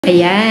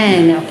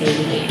Ayan, okay.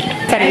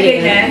 Ay,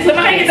 ganyan. So,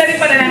 makikita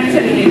rin pala namin sa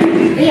sarili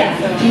natin. Yeah.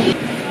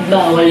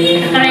 Bawal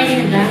yun.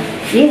 Try na.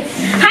 Yes.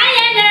 Hi,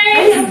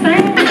 Yaners!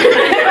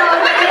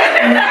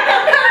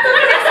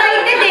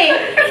 Excited eh.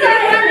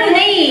 Kasama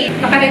na eh.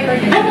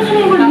 Naka-record na. Ay,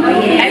 naka-record na.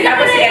 Ay,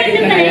 tapos i-edit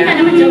mo na yan.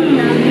 Sana ma-joke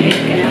na.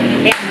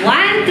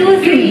 1, 2,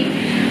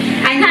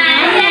 3. Hi,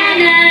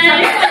 Yaners!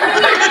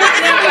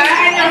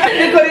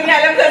 Hindi ko rin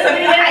alam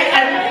sasabihin na hi.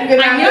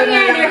 Annyeong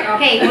Yaners.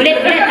 Okay, ulit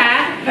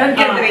ha.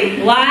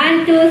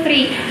 1, 2,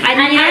 3.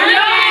 Annyeong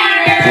Yaners!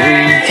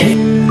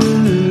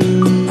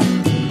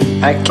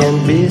 I can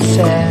be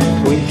sad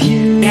with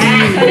you.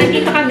 Yan. So,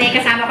 nandito kami.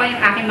 Kasama ko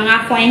yung aking mga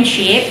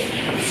friendship.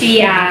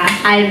 Si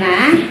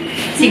Alma,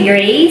 si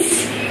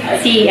Grace,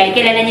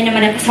 kilala niyo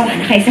naman ang kasama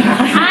na kayo sa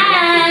mga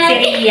Hi! si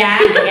Ria.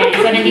 Yan.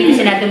 So, nandito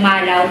sila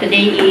dumalaw.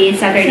 Today is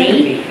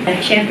Saturday.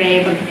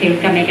 Siyempre, mag-film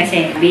kami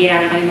kasi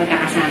bihira na kami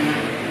magkakasama.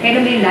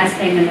 Kailan ba yung last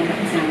time na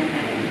magkakasama tayo?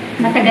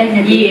 Matagal na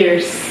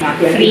Years.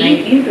 3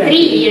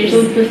 years.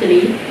 2 to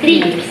 3.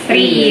 3 years. 3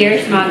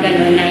 years, mga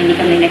ganun na hindi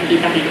kami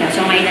nagkita-kita.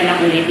 So, ngayon na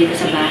lang ulit dito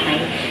sa bahay.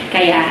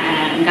 Kaya,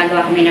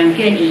 gagawa kami ng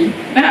Q&A.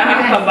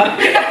 Nakaka ba?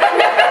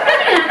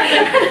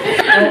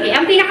 Okay,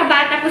 ang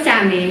pinakabata po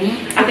sa amin,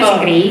 ako si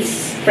Grace.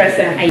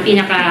 Present. Ay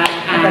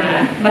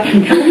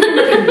matanda.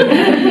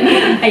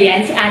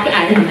 Ayan, si Ate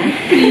Alma.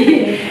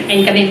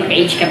 And kami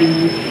mag-age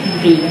kami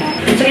Via.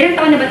 So, ilang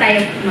taon na ba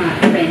tayo, mga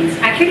friends?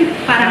 Actually,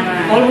 parang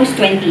almost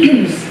 20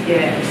 years.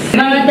 Yes.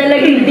 Mga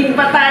dalaginding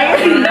pa tayo.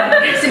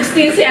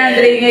 16 si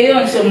Andre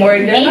ngayon, so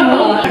more than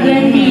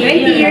 20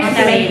 years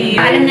na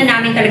rin. Alam na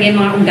namin talaga yung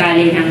mga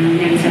ugali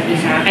ng isa't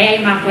isa. Kaya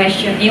yung mga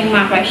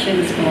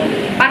questions ko,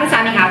 para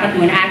sa aming apat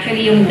muna.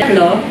 Actually, yung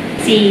dalo,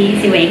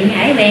 si Weng.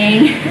 Hi,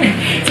 Weng.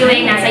 Si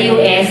Weng nasa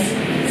US.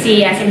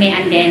 Si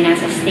Mayan din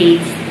nasa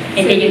States.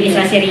 And then yung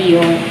isa si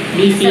Rio,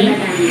 DC,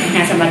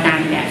 nasa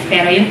Batangas.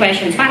 Pero yung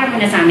questions, para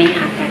muna sa aming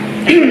apat.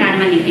 Kasi wala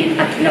naman dito yung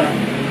tatlo.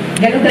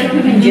 Galo-galo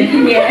naman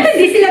dyan. Yes.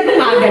 Hindi sila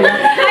gumagala.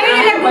 Ayaw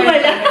nila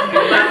gumala.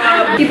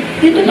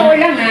 Yung totoo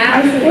lang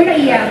ha. Wala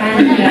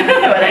iyakan.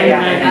 Wala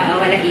iyakan. Oo,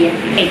 wala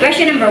iyakan. Okay,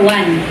 question number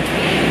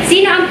 1.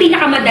 Sino ang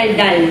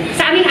pinakamadaldal?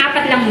 Sa aming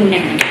apat lang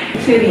muna.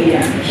 Si Ria.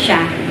 Siya.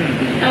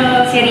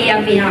 Si Ria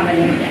ang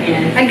pinakamadaldal.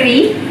 Yes.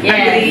 Agree?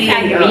 Yes.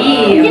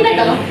 Agree. Hindi ba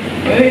ito?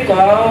 Ay,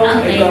 ikaw.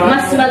 Okay. Ikaw.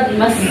 Mas.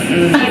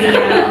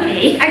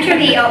 Okay.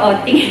 Actually, oo.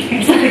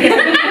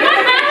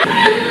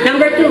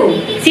 Number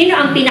 2. Sino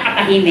ang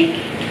pinakatahimik?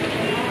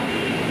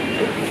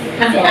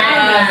 Si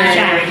Alma.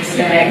 Siya. Si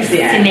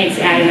Meg,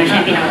 si Alma.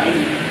 Siya ang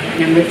pinakatahimik.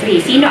 Number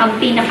 3. Sino ang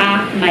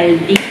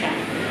pinakamaldita?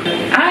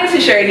 Ay, si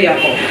Shirley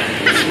ako.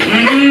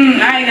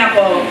 Ay,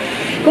 nako.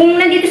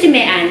 Kung nandito si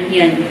Mayan,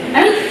 yun.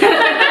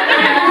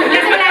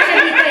 Kasi wala siya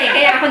dito eh.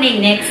 Kaya ako na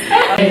yung next.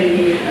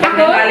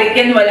 Ako? Galit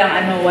yan, walang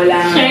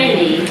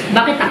Shirley.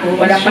 Bakit ako?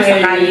 Walang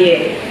pasakali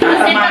eh.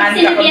 Kasi pag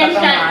sinabihan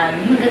siya,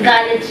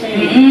 magagalit siya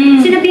eh.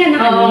 Sinabihan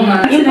ako. Oo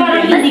nga. Yung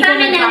parang Basta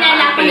may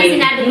naalala ko na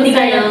sinabi mo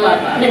sa'yo,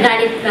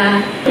 nagalit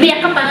ka. Umiyak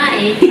ka pa nga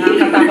eh.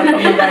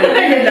 Nakakatakot pag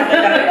magalit.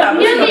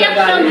 Yung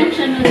reaction mo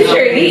siya nun. Si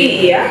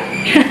Shirley, iiyak.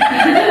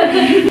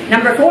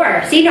 Number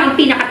 4. Sino ang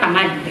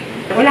pinakatamad?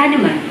 Wala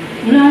naman.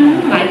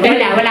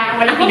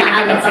 Wala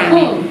pinakatamad sa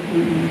amin.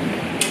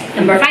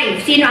 Number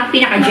 5. Sino ang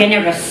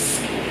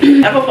pinaka-generous?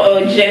 Ako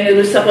po,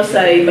 generous ako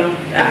sa ibang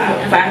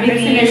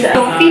family.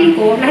 So, feeling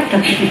ko, lahat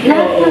kami.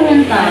 Lahat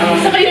naman tayo.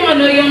 Saka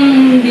yung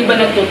yung di ba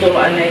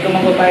nagtuturoan na ikaw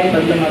magbabayad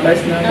pag lumabas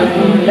na.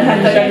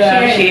 Lahat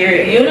talaga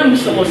share. Yun ang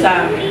gusto ko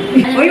sa amin.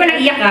 Uy, walang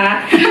iyak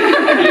ha.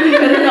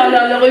 Pero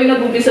naalala ko yung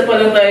nag-umpisa pa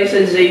lang tayo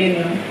sa Zane.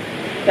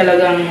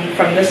 Talagang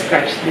from the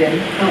scratch din.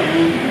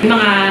 Yung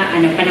mga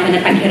panahon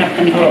na taghirap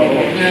kami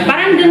talaga.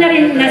 Parang doon na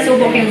rin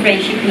nasubok yung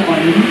friendship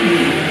noon.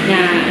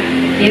 Na,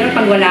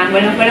 pag wala ka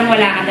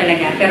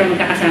talaga, pero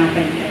magkakasama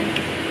pa rin.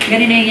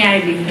 Ganun na yung nangyari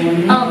before.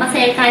 Oo,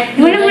 kasi kahit...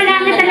 Wala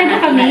na talaga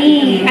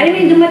kami. Alam mo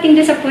yung dumating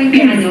doon sa point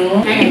na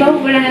diba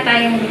wala na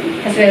tayong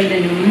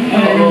kasweldo noon.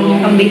 Wala na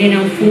pambili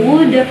ng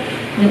food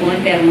noon,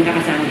 pero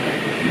magkakasama pa.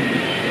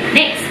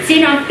 Next,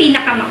 sino ang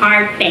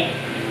pinaka-maarte?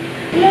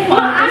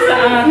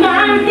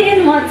 Maarte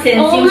in what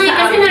sense? Oo nga,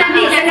 kasi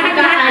nabi sa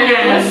lahat-lahat.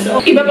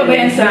 Iba pa ba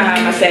yan sa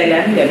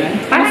maselan? Ganun?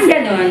 Parang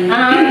ganun.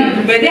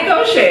 Pwede ikaw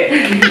siya.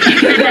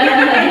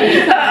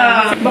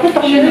 Bakit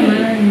ako na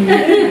naman?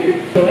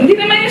 Hindi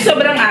naman yung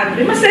sobrang arte.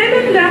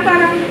 Maselan lang,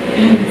 parang...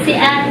 Si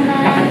Alma.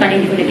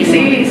 Kakantalin ko na isa.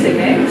 Si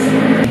Next.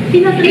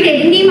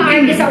 Hindi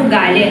maarte sa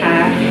ugali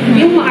ha.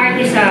 Yung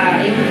maarte sa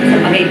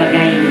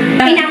bagay-bagay.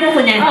 Pinako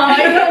ko na.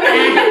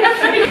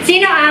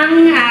 Sino ang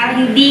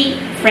hindi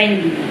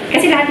friendly?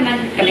 Kasi lahat naman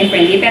kami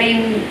friendly, pero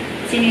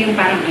sino yung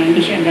parang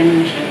hindi siya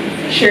ganun siya?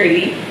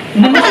 Shirley.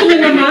 Bakit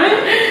na naman?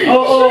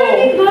 Oo.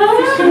 Diba?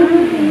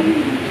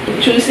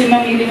 Choosy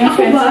mamili ng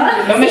friends.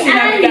 May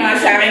sinabi ka nga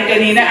sa akin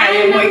kanina,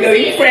 ayaw mo ikaw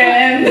yung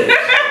friend.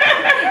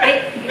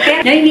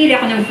 Namimili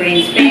ako ng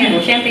friends, pero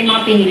syempre yung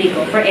mga pinili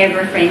ko,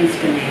 forever friends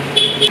ko na.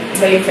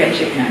 Iba yung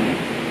friendship namin.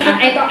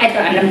 Ito,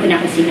 alam ko na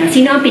kung sino.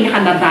 Sino ang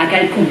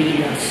pinakamabagal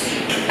kumilos?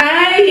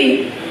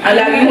 Ay!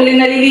 Laging huli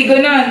naliligo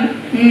nun.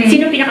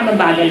 Sino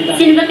pinakamabagal ba?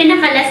 Sino ba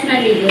pinakalas na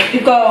ligo?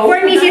 Ikaw.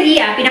 For me, si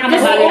Ria,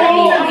 pinakamabagal na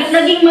ligo.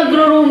 Naging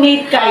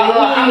mag-roommate kayo.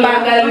 Ang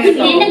bagal nito.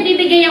 Hindi,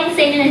 nagbibigay ako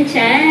sa inyo ng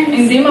chance.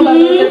 Hindi,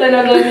 mabagal ka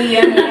talaga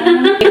niya.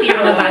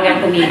 Pinakamabagal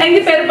ko Ay,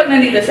 hindi, pero pag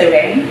nandito si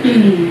Weng,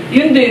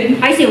 yun din.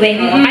 Ay, si Weng.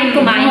 Kahit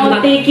kumain,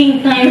 No, taking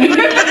time.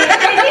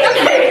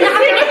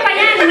 nakapikit pa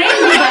yan, Weng,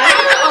 di ba?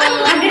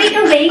 Agree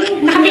ka, Weng?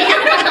 Hindi,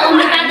 ako totoo,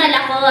 mabagal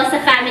ako sa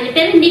family.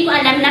 Pero hindi ko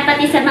alam na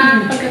pati sa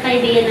mga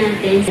pagkakaibigan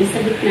natin,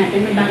 sagot natin,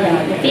 mabagal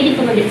ako. Feeling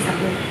ko mabilis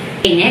ako.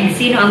 Okay, next,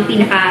 sino ang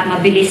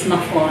pinakamabilis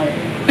ma-fall?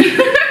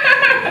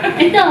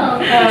 Ito.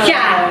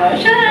 Siya.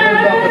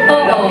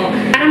 Oo.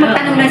 Parang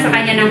magtanong na sa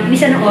kanya ng,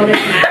 misa ng oras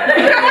na.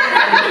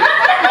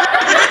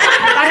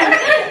 Parang,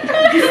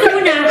 gusto mo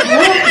na ako.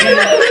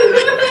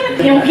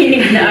 Yung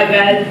kilig na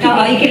agad.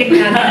 Oo, ikilig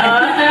na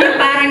agad. Yung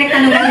parang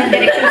nagtanong lang ng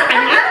direksyon sa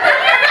kanya.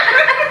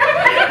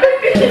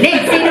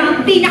 Next, sino ang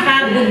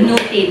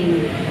pinaka-bugnutin?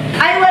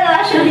 Ay,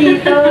 wala siya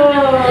dito.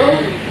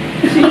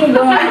 Sino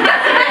ba?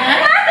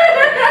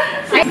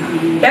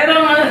 Pero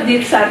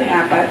dito sa ating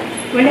apat,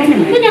 Wala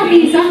naman. Wala ako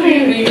yung sa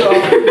akin.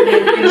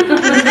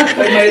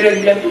 pag may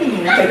regla po,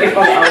 pwede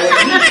pag-away.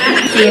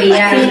 Si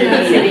Ria.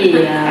 Si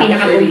Ria. Lagi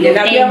Pinaka-bugnutin.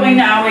 ako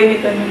inaaway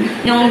nito nun.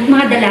 Nung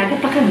mga dalaga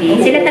pa kami,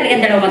 sila talaga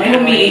dalawa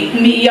mag-away.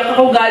 Umiiyak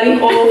ako galing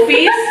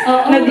office,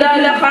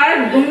 naglalakad,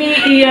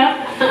 umiiyak,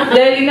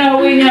 dahil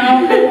inaaway niya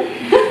ako.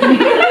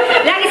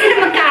 Lagi sila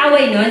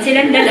magkaaway nun,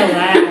 silang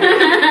dalawa.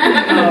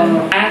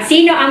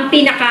 Sino ang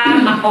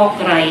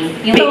pinaka-makokray?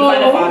 Yung Big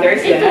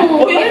fathers yan.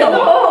 Ito.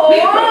 Oh,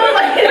 ito.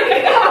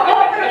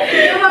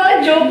 Yung mga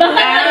joke.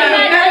 Baka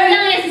naman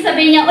lang eh,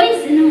 sasabihin niya, oy,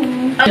 sino?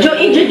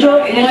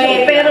 Joke.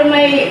 Pero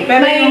may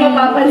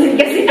mapapansin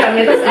kasi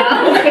kami. Tapos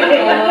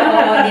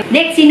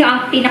Next, sino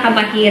ang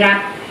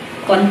pinakamahirap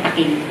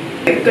kontakin?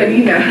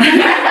 Kanina.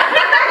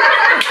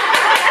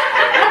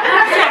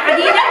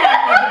 Kanina lang,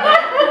 di ba?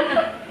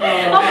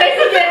 okay,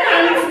 sige.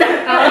 Hands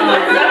down.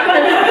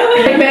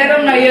 Pero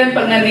ngayon,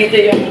 pag nandito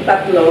yung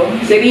tatlo,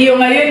 si Rio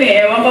ngayon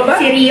eh, ewan pa ba?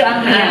 Si Rio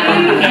ang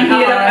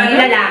yung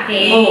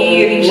lalaki.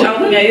 I-reach out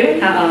ngayon.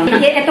 Oo.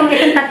 Itong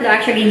tatlo,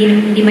 actually,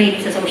 hindi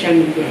mahilig sa social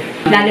media.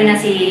 Lalo na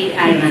si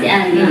Alma. Si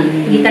Alma.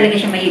 Hindi talaga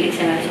siya mahilig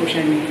sa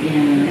social media.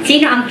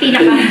 Sino ang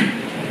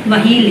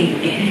pinaka-mahilig?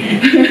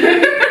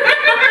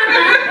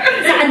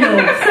 Sa ano?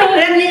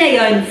 Alam nila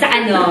yun, sa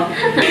ano?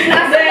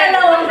 Kasi,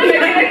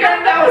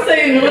 nagkakanta ako sa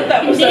inyo,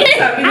 tapos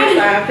sabi niya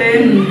sa akin,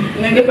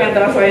 nagkakanta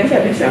ako sa akin,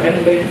 sabi sa akin,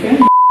 ano ba yun?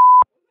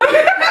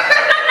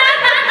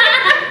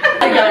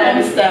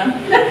 Kamusta?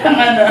 Ang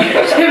ano?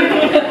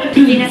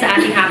 Hindi na sa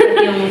ating hapon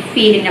yung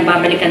feeling na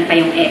babalikan pa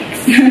yung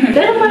ex.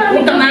 Pero marami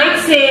kang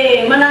ex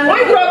eh.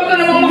 Uy, grabe ka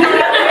namang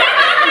makakita.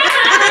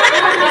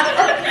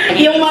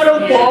 Yung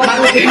marupok.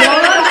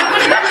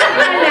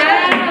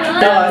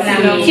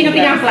 Sino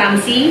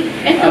pinaka-clumsy?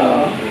 Ito.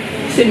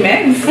 Si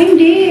Megs. Ay,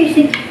 hindi.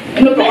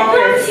 Ano po ako?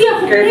 Clumsy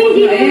ako. Careful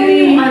Hindi na naman eh.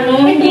 yung ano.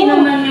 Hindi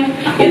naman yung...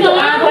 Ito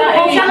ata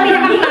eh. Siya ang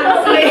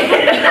pinaka-clumsy.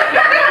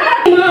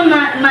 Yung mga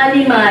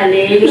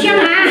mali-mali. Siya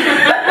nga.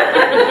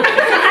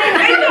 Ay,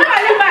 ito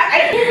malima.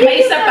 Ay, may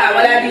isa pa,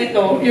 wala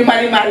dito. Yung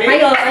mali-mali. Ay,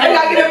 oo. Ay,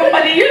 lagi na pong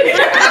mali yun.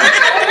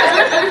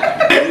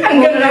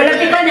 Hanggang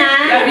lapit ko na.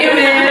 Love you,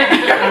 man.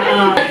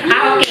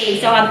 Okay.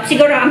 So,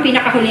 siguro ang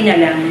pinakahuli na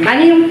lang.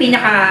 Ano yung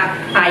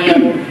pinaka-ayaw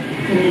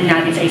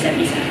natin sa isa't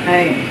isa?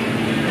 Ay.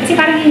 Kasi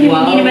parang hindi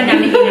naman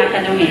namin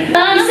tinatanong eh.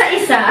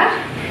 Isa-isa?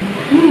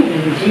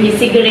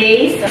 Si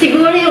Grace.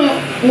 Siguro yung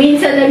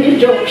minsan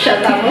nag-joke siya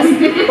tapos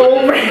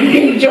over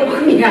yung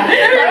joke niya.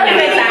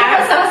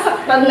 Tapos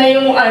sasaktan na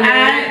yung ano.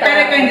 Pero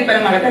ko hindi pa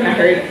naman kita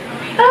na-hurt.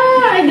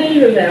 I don't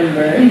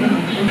remember.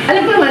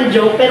 Alam ko naman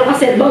joke, pero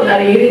kasi daw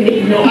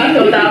naririnig nung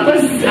ano.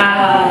 Tapos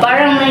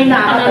parang may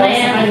nakatawa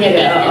sa kanya.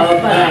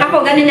 Ako,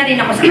 ganun na rin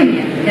ako sa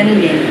kanya. Ganun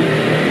din.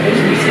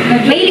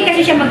 Mahilig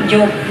kasi siya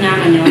mag-joke na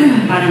ano,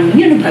 parang,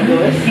 yun ba?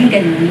 Yung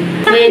ganun.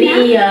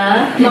 Very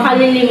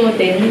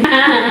makalilimutin.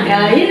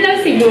 Yun lang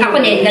siguro. Ako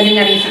din, ganun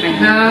na rin sa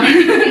kanya.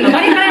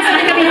 Pare-parang sa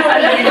kami na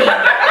opinion.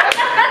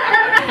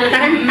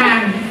 Taranta.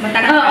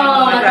 Mataranta.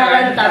 Oo,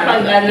 mataranta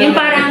pag ano. Yung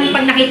parang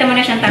pag nakita mo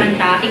na siyang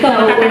taranta, ikaw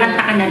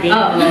matataranta ka na din.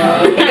 Oo.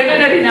 Ganun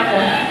na rin ako.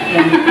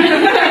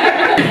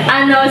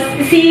 Ano,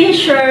 si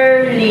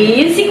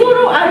Shirley,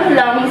 siguro ano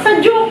lang, sa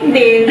joke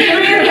din.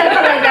 Real na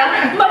talaga.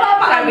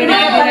 Mapapaagree ka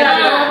talaga.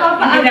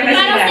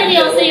 Parang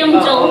seryoso yung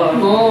joke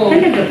mo.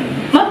 Talaga.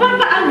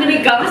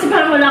 Mapapaagree ka kasi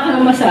parang wala ka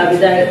nang masabi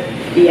dahil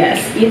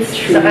yes, it's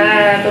true. Saka,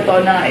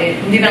 totoo na eh.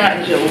 Hindi na nga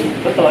joke.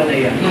 Totoo na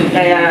yun.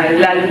 Kaya,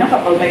 lalo na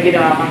kapag may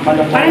ginawa kang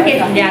kalokohan. Parang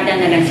diyada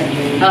na lang sa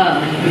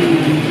joke.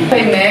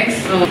 Kay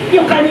Mex,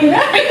 Yung kanina.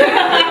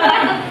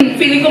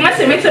 feeling ko nga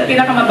si Mex ang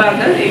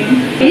pinakamabagal eh.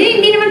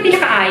 Hindi naman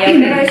pinakaayaw,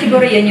 pero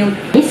siguro yan yung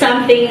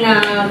Something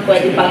na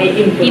pwede pang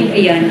i-improve.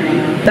 yan.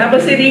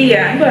 Tapos si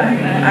Ria, ba?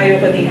 Ayaw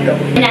ka dito.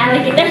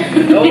 Inaaway kita.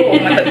 Oo,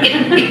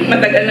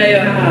 matagal na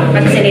yun.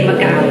 Pag sila yung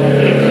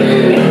magkaaway.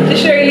 Si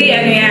Shirley,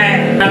 ano yan?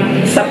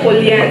 sapul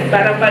yan.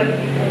 Para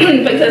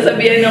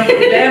pagsasabihan ng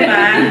problema,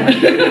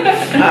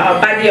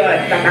 pad yun.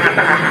 Taka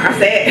ka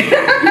kasi.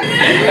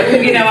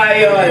 Pag ginawa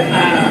yun.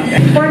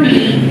 For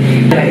me,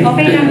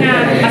 okay lang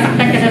na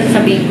masaktan ka sa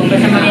sasabihin ko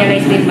basta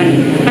ma-realize mo yung mali.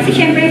 Kasi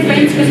syempre,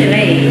 friends ko sila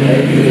eh.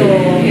 So,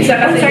 isa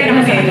kasi sorry yung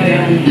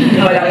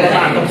yung walang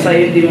mapatok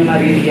sa'yo, hindi mo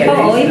ma-realize.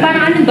 Oo,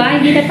 parang ano ba,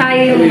 hindi na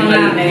tayo yung mga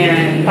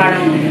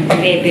parang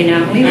pag-ebe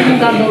na, uy,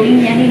 kung gagawin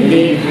yan,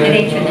 hindi.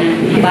 Diretso na.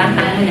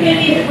 Bata mo na.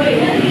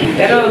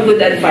 Pero good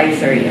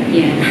advisor yan.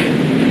 Yeah.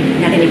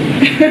 Narinig.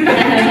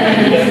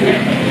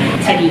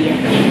 Sabiya.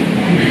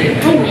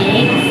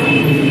 Next.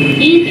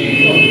 Eating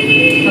ko.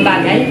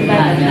 Mabagal?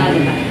 Mabagal.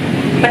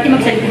 Pati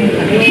magsalita mo.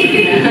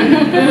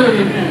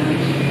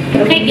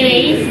 Okay,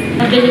 Grace.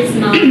 Mabilis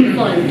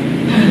mag-fall.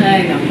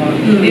 Ay, nako.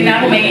 Hindi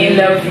na ako may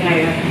in-love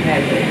ngayon.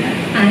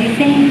 I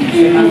think.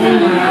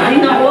 Ay,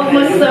 naku, huwag mo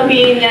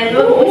sasabihin yan.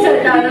 Huwag mo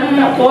sasabihin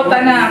na. Kota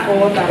na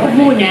ako. Huwag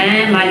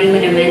muna. Mali mo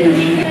naman.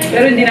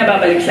 Pero hindi na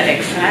babalik sa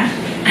ex, ha?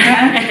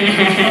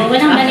 Oh,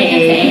 walang balikan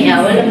sa ex.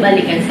 Walang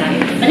balikan sa'yo.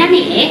 Wala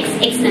may ex.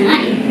 Ex na nga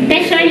eh.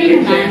 Kaya Shirley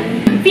naman.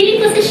 Feeling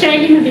ko si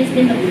Shirley mabilis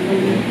din mag-fall.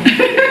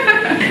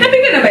 Sabi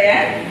ko na ba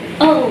yan?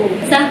 Oo.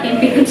 Sa akin,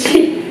 because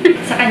she...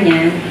 Sa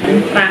kanya,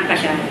 prangka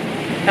siya.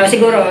 So,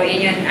 siguro,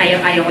 yun yun,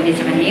 ayaw ko din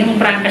sa kanya. Yung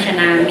prangka siya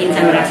na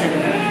minsan wala sa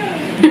lugar.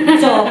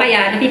 So,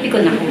 kaya,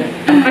 napipikon ako.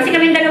 Kasi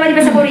kami dalawa, di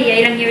ba sa Korea,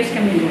 ilang years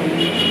kami doon.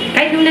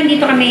 Kahit nung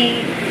nandito kami,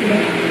 di ba,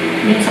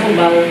 nung sa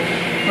Cubao,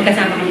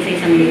 magkasama kami sa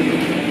isang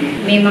lugar.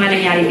 May mga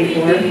nangyari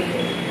before.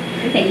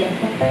 Ay,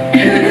 ko.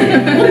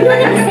 Huwag mo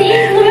na kasi.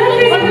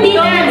 Huwag mo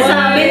na.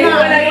 Sabi na.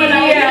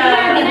 Walang iya.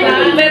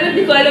 Pero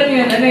di ko alam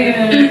yun. Ano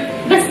yun?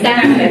 Basta.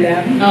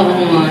 Alam? Oo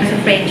nga. Sa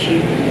friendship.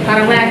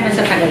 Parang wala naman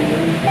sa tagal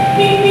yun.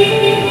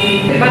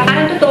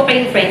 Parang totoo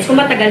kayong friends kung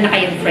matagal na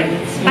kayong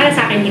friends. Para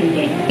sa akin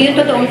hindi. Yung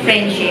totoong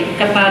friendship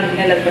kapag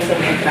Nalagpasan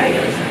mo yung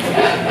trials.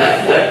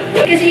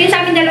 kasi yung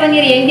sa amin dalawa ni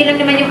Ria, hindi lang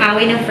naman yung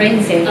away ng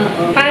friends eh.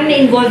 Oo. Parang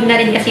na-involve na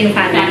rin kasi yung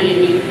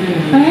family.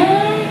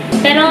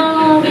 Pero,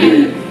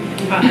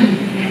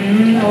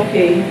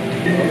 Okay.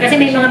 Kasi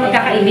may mga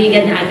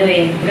magkakaibigan na ano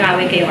eh,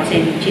 mag-away kayo kasi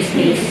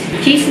chismis.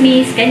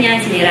 Chismis, ganyan,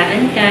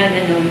 siniraan ka,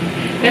 gano'n.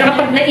 Pero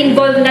kapag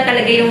na-involve na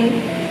talaga yung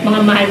mga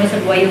mahal mo sa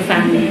buhay, yung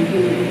family,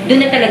 doon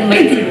na talaga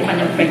masisibukan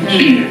ng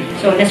friendship.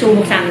 So,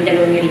 nasubok sa amin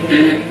dalawa ni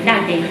Ria.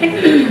 Dati.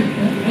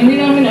 Hindi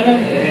namin alam.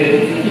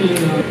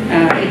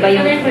 Iba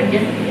yung...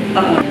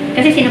 Oo.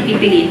 Kasi sinong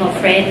pipiliin mo,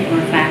 friend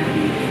or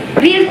family?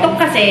 Real talk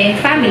kasi,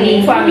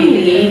 family.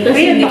 Family. Kasi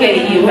Real hindi talk. kayo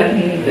iiwan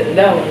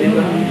daw, di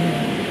ba?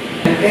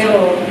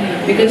 Pero,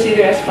 we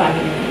consider as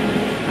family.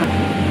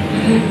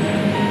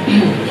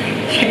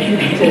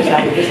 So,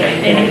 sabi ko sa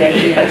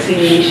inyo, pag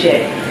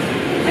sinisye,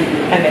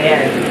 ano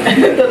yan?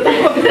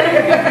 Totoo.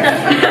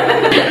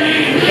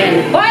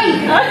 Hoy!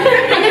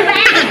 Ano ba?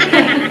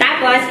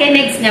 Tapos, kay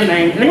Megs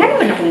naman, wala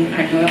naman akong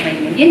ano kay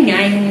Megs. Yun nga,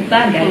 yung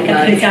bagal.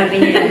 Kapag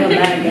sabi niya, ano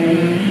bagal.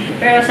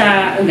 Pero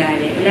sa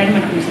ugali, wala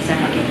naman akong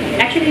masasabi.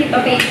 Actually,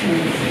 okay.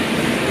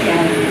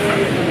 Yeah.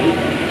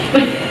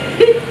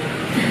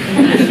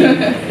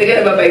 Hindi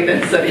ka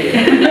nababaitan sa sarili.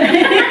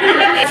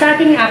 Sa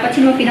ating apat,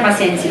 sino ang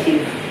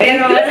pinaka-sensitive?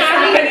 Pero, sa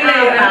akin kanina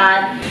yun.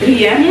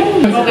 Ria?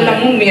 Okay lang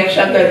mo, umiyak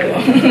siya agad.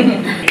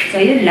 So,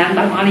 yun lang.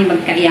 Bago kami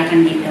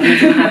magkaiyakan dito.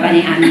 Medyo mahaba na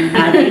yung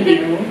aming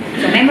video.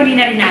 So, memory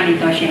na rin namin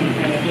to,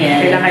 syempre.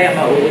 Kailan kaya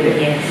mauulit?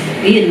 Yes.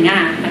 Yun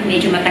nga. At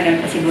medyo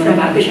matagal pa siguro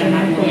bago siya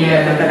mauulit.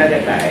 Kumpleto talaga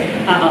tayo.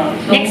 Oo.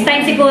 Next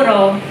time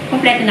siguro,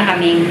 kompleto na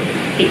kaming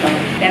 7.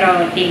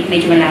 Pero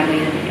medyo malabo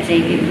yun.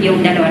 Kasi yung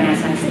dalawa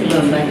nasa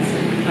States.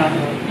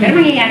 Oo.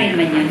 Pero mangyayari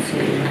naman yun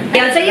soon.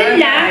 So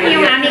yun lang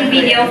yung aming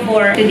video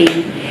for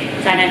today.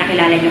 Sana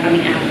nakilala nyo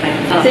kaming apat.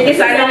 Oh. Sige,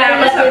 sana na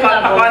ako sa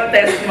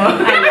papa-contest mo.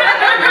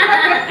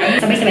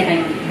 Sabay-sabay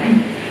tayo.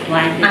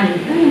 1,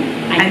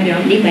 2, Ano?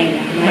 Di ba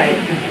yan? Bye.